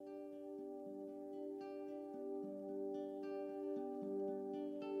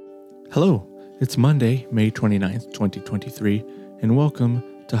Hello, it's Monday, May 29th, 2023, and welcome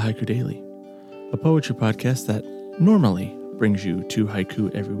to Haiku Daily, a poetry podcast that normally brings you 2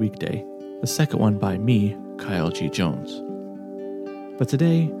 haiku every weekday, the second one by me, Kyle G. Jones. But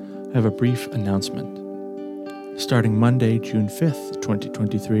today, I have a brief announcement. Starting Monday, June 5th,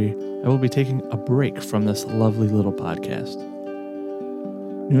 2023, I will be taking a break from this lovely little podcast.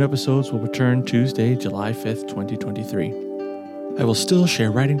 New episodes will return Tuesday, July 5th, 2023. I will still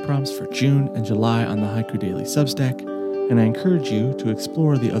share writing prompts for June and July on the Haiku Daily Substack, and I encourage you to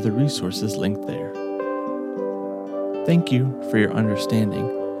explore the other resources linked there. Thank you for your understanding.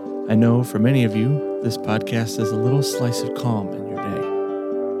 I know for many of you, this podcast is a little slice of calm in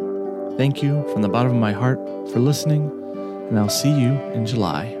your day. Thank you from the bottom of my heart for listening, and I'll see you in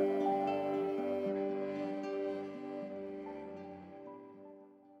July.